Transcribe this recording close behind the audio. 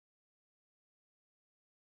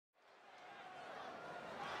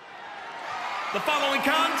The following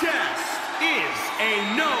contest is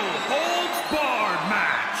a no-holds-barred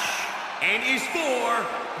match and is for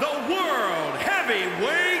the World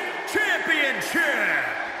Heavyweight Championship.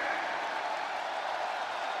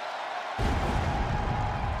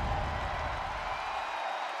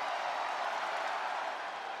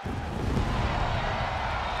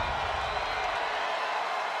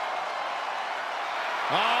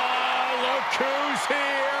 Oh, look who's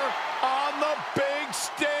here on the big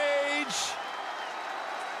stage.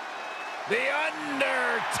 The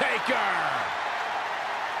Undertaker.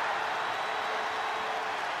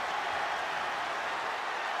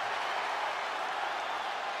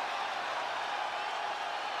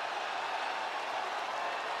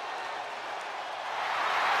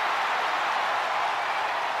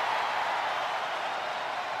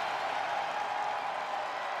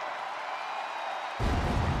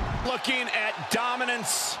 Looking at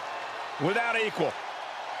dominance without equal.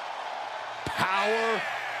 Power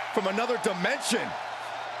from another dimension.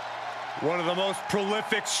 One of the most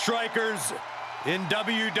prolific strikers in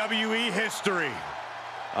WWE history.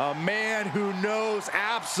 A man who knows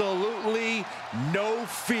absolutely no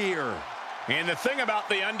fear. And the thing about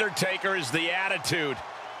The Undertaker is the attitude.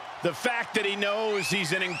 The fact that he knows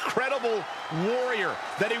he's an incredible warrior,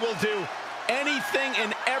 that he will do anything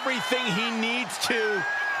and everything he needs to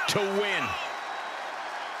win.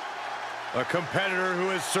 A competitor who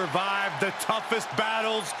has survived the toughest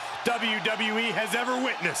battles WWE has ever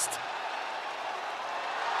witnessed.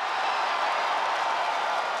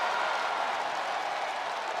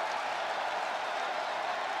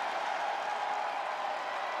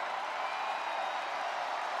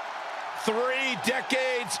 Three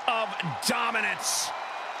decades of dominance.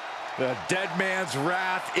 The dead man's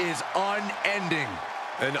wrath is unending.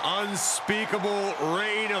 An unspeakable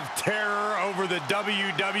reign of terror over the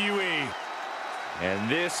WWE.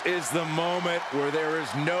 And this is the moment where there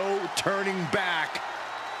is no turning back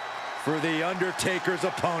for The Undertaker's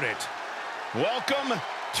opponent. Welcome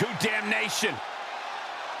to Damnation.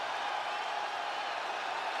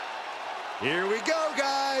 Here we go,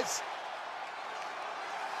 guys.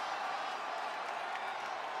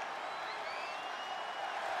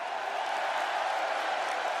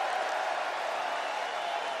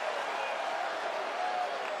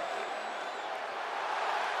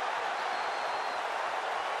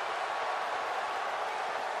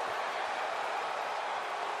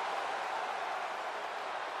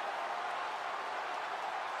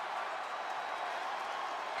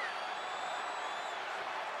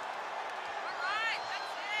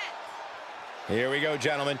 Here we go,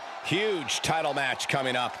 gentlemen. Huge title match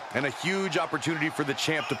coming up. And a huge opportunity for the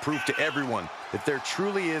champ to prove to everyone that there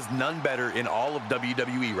truly is none better in all of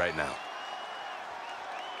WWE right now.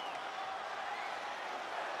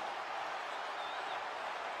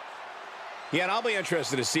 Yeah, and I'll be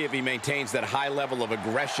interested to see if he maintains that high level of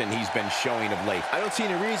aggression he's been showing of late. I don't see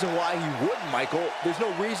any reason why he wouldn't, Michael. There's no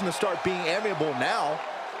reason to start being amiable now.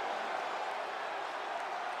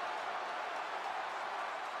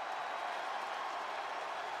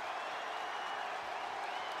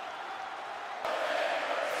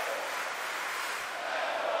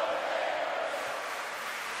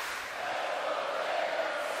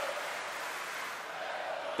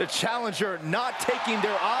 The challenger not taking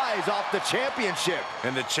their eyes off the championship.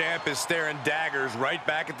 And the champ is staring daggers right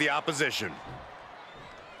back at the opposition.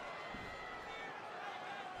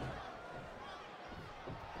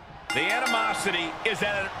 The animosity is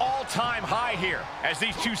at an all-time high here as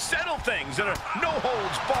these two settle things in a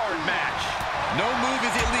no-holds-barred match. No move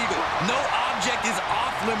is illegal. No object is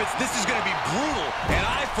off limits. This is going to be brutal, and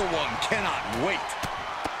I, for one, cannot wait.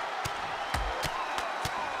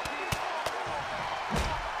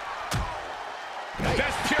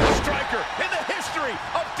 Best pure striker in the history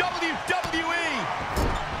of WWE.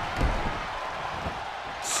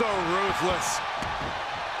 So ruthless.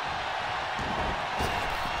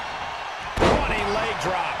 Running leg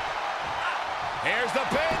drop. Here's the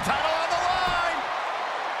pin, title on the line.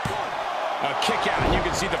 A kick out, and you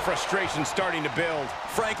can see the frustration starting to build.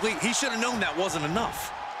 Frankly, he should have known that wasn't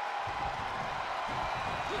enough.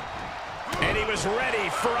 And he was ready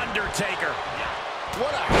for Undertaker.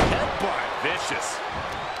 What a headbutt. Vicious.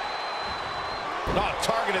 Oh,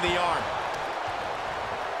 target of the arm.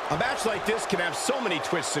 A match like this can have so many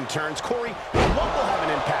twists and turns. Corey, what will have an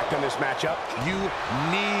impact on this matchup? You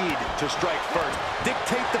need to strike first.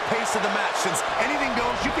 Dictate the pace of the match. Since anything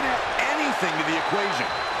goes, you can add anything to the equation.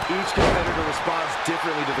 Each competitor responds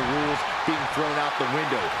differently to the rules being thrown out the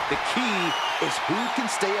window. The key is who can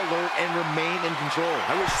stay alert and remain in control.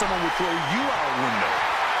 I wish someone would throw you out a window.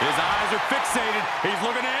 His eyes are fixated. He's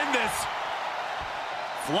looking to end this.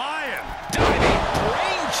 flying. Diving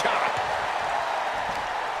brain chop.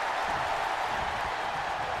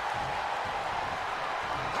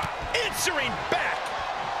 Answering back.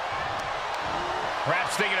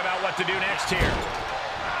 Perhaps thinking about what to do next here.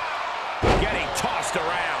 Getting tossed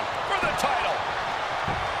around for the title.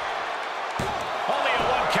 Only a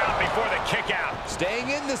 1 count before the kick out. Staying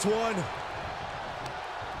in this one.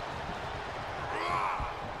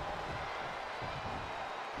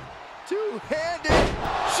 Two-handed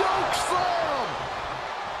choke slam.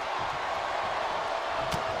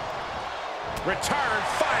 Return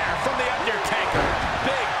fire from the Undertaker.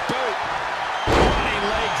 Big boot. Running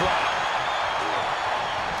leg drop.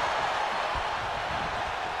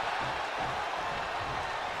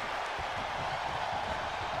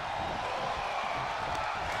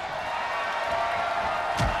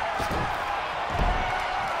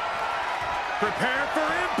 Prepare for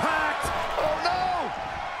impact. Oh, no.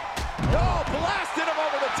 Oh, blasted him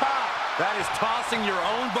over the top. That is tossing your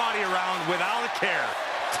own body around without a care.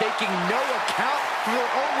 Taking no account for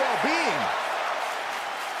their own well-being.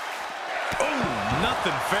 Oh,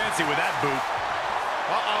 nothing fancy with that boot.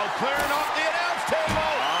 Uh-oh, clearing off the announce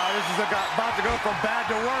table. This is about to go from bad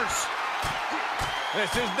to worse.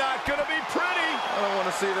 This is not going to be pretty. I don't want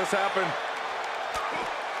to see this happen.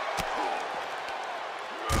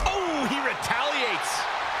 Oh, he retaliates.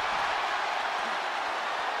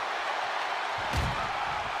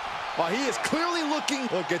 Well, he is clearly looking.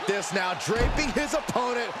 Look at this now, draping his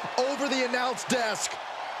opponent over the announce desk.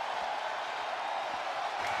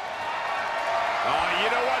 Oh, you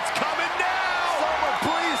know what's coming now. Someone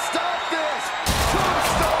please stop this.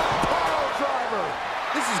 Tombstone pile driver.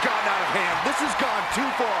 This has gotten out of hand. This has gone too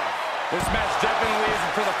far. This match definitely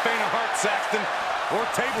isn't for the faint of heart, Saxton, or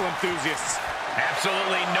table enthusiasts.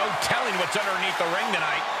 Absolutely no telling what's underneath the ring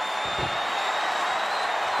tonight.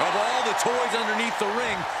 Of all the toys underneath the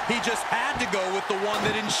ring, he just had to go with the one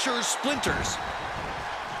that ensures splinters.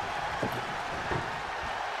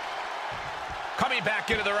 Coming back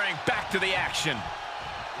into the ring, back to the action.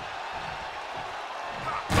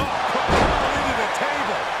 Into the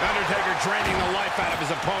table. Undertaker draining the life out of his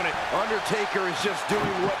opponent. Undertaker is just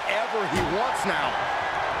doing whatever he wants now.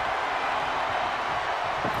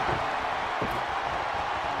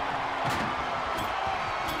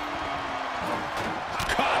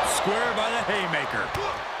 Caught square by the haymaker.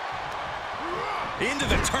 Into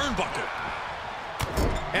the turnbuckle.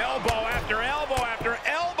 Elbow after elbow after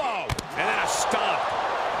elbow. And then a stomp.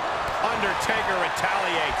 Undertaker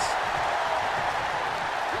retaliates.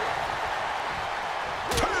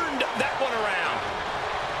 Turned that one around.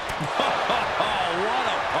 What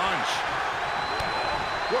a punch.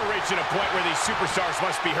 We're reaching a point where these superstars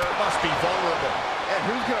must be hurt, must be vulnerable. And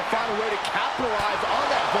who's going to find a way to capitalize on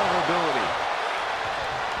that vulnerability?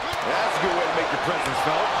 That's a good way to make your presence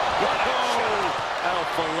felt. That'll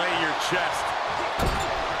fillet your chest.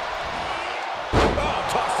 Oh,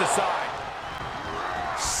 tossed aside.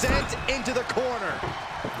 Sent into the corner.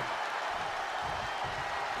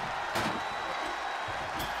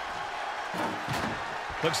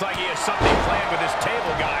 Looks like he has something planned with his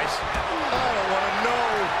table, guys. I don't want to know.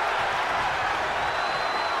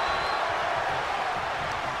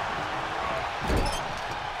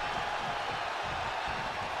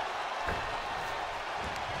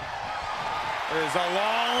 It is a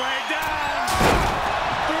long way down.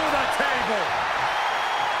 Through the table.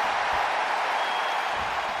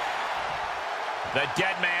 The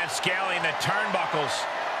dead man scaling the turnbuckles.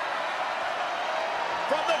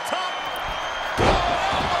 From the top.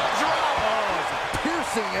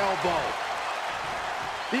 Piercing elbow.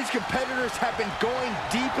 These competitors have been going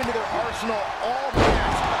deep into their arsenal all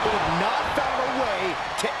match, but have not found a way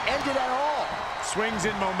to end it at all. Swings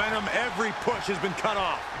in momentum. Every push has been cut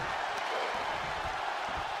off.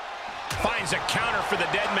 Finds a counter for the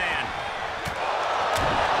dead man.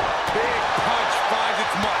 Big punch finds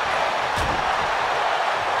its mark.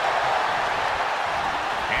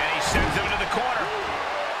 And he sends him into the corner.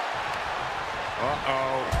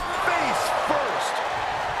 Uh-oh. Face first.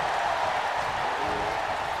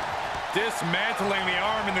 Dismantling the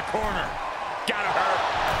arm in the corner. Gotta hurt.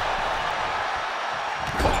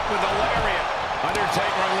 Caught with the lariat.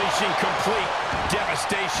 Undertaker unleashing complete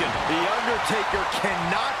devastation. The Undertaker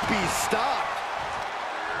cannot be stopped.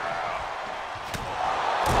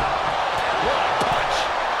 What a punch.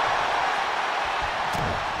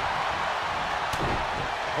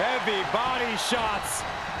 Heavy body shots.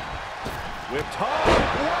 Whipped hard.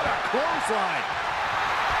 What a clothesline.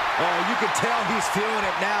 Oh, you can tell he's feeling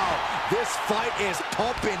it now. This fight is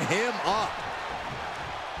pumping him up.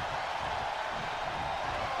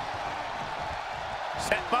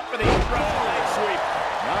 Set up for the upright leg sweep.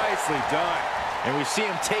 Nicely done. And we see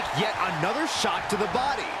him take yet another shot to the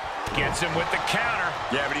body. Gets him with the counter.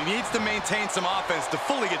 Yeah, but he needs to maintain some offense to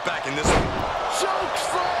fully get back in this one. Choke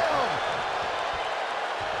slam!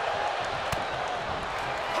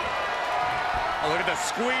 Oh, look at the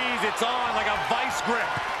squeeze. It's on like a vice grip.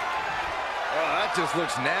 Oh, that just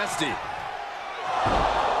looks nasty.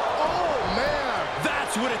 Oh, man!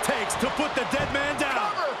 That's what it takes to put the dead man down.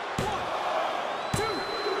 Cover. 1, 2.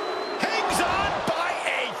 Hangs on by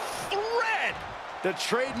a thread. The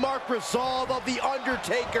trademark resolve of The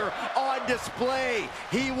Undertaker on display.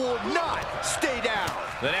 He will not stay down.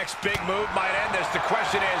 The next big move might end this. The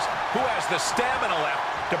question is, who has the stamina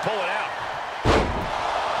left to pull it out?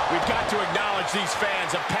 We've got to acknowledge these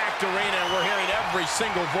fans, a packed arena, and we're hearing every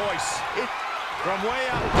single voice. From way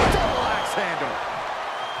out, double axe handle.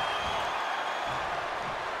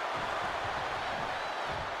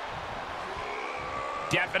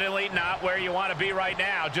 Definitely not where you want to be right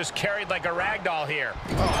now. Just carried like a rag doll here.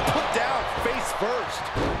 Oh, put down, face first.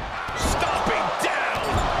 Stomping down.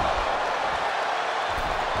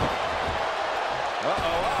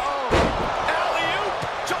 Uh-oh. Alley-oop.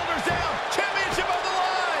 Shoulders down. Championship on the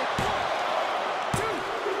line.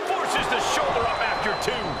 Forces the shoulder up after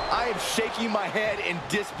 2. I am shaking my head in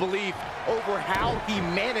disbelief over how he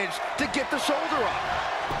managed to get the shoulder up.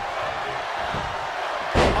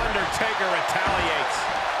 Undertaker retaliates.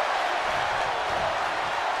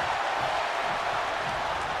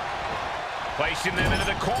 Placing them into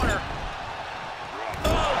the corner.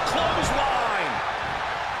 Oh, clothesline.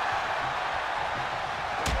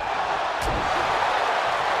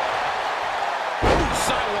 Ooh,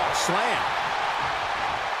 sidewalk slam.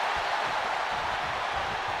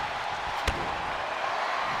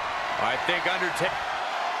 I think Undertaker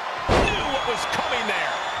Knew what was coming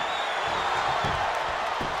there.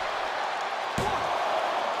 1,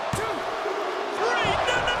 2, 3.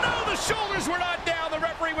 No. The shoulders were not down. The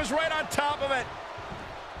referee was right on top of it.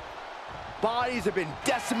 Bodies have been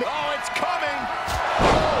decimated. Oh, it's coming.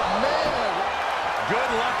 Oh, man.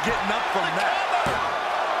 good luck getting up from that.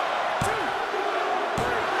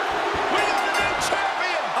 We got a new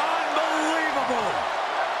champion. Unbelievable.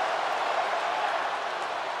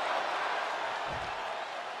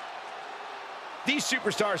 These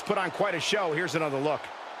superstars put on quite a show. Here's another look.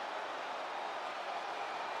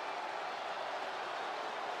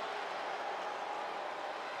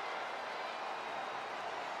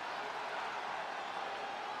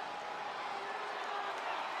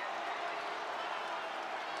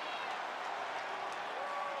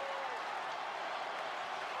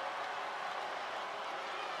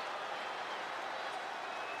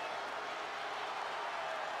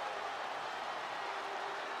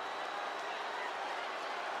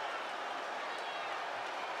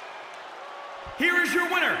 Here is your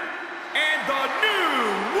winner, and the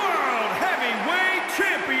new World Heavyweight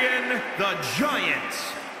Champion, the Giant,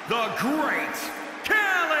 the Great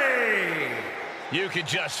Khali. You can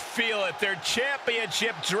just feel it. Their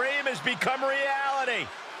championship dream has become reality.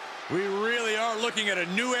 We really are looking at a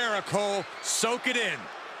new era, Cole. Soak it in.